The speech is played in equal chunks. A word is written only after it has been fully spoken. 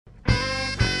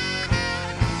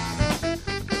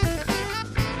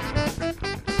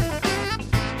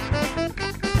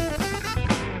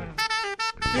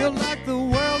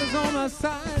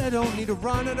I don't need to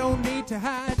run, I don't need to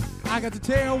hide. I got the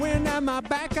tailwind at my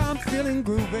back, I'm feeling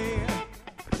groovy.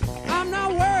 I'm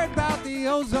not worried about the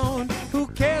ozone. Who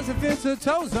cares if it's a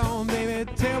toe zone, baby?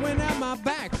 Tailwind at my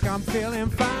back, I'm feeling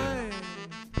fine.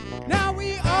 Now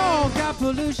we all got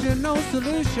pollution, no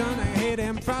solution. Hate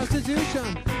and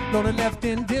prostitution, lonely left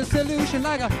in dissolution,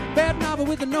 like a bad novel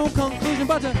with a no conclusion.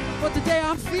 But today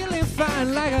I'm feeling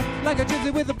fine, like a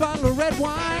gypsy with a bottle of red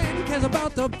wine. Who cares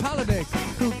about the politics?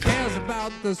 Who cares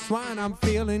about the swine? I'm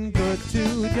feeling good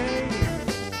today.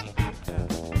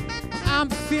 I'm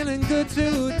feeling good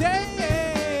today.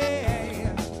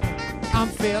 I'm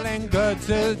feeling good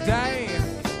today.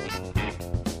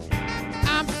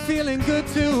 I'm feeling good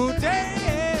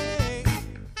today.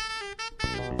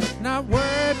 Not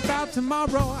worried about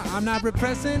tomorrow. I'm not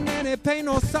repressing any pain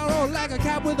or sorrow. Like a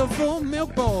cat with a full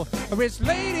milk bowl, a rich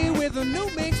lady with a new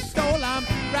mink stole. I'm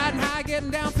riding high,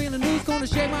 getting down, feeling loose. Gonna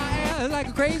shake my ass like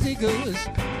a crazy goose.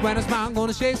 When I smile, I'm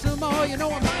gonna shake some more. You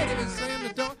know I might even slam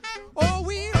the door. Oh,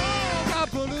 we all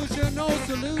got pollution, no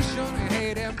solution.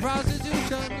 Hate and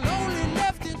prostitution, lonely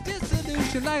left in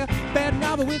dissolution, like a bad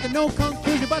novel with a no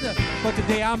conclusion. But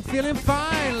today I'm feeling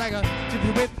fine, like a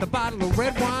gypsy with a bottle of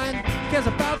red wine. Cares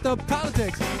about the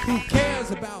politics? Who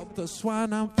cares about the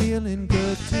swine? I'm feeling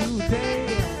good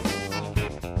today.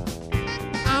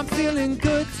 I'm feeling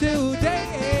good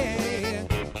today.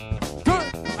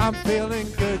 Good. I'm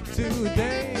feeling good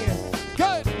today.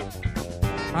 Good.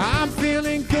 I'm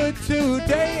feeling good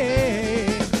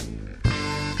today.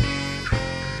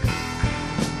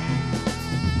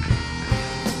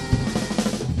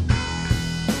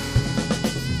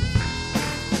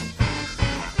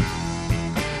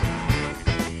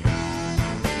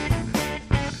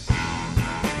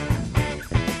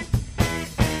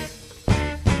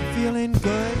 Feeling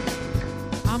good.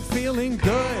 I'm feeling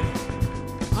good.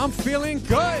 I'm feeling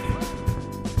good.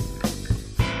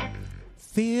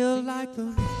 Feel like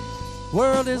the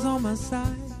world is on my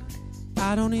side.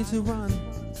 I don't need to run,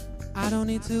 I don't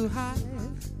need to hide.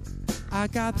 I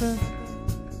got the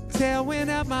tailwind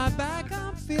at my back,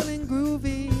 I'm feeling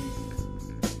groovy.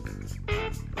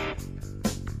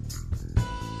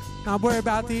 Not worried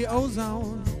about the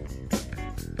ozone.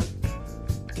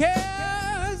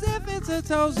 Cares if it's a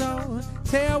toe zone.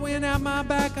 Tailwind at my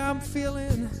back, I'm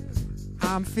feeling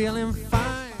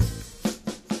fine.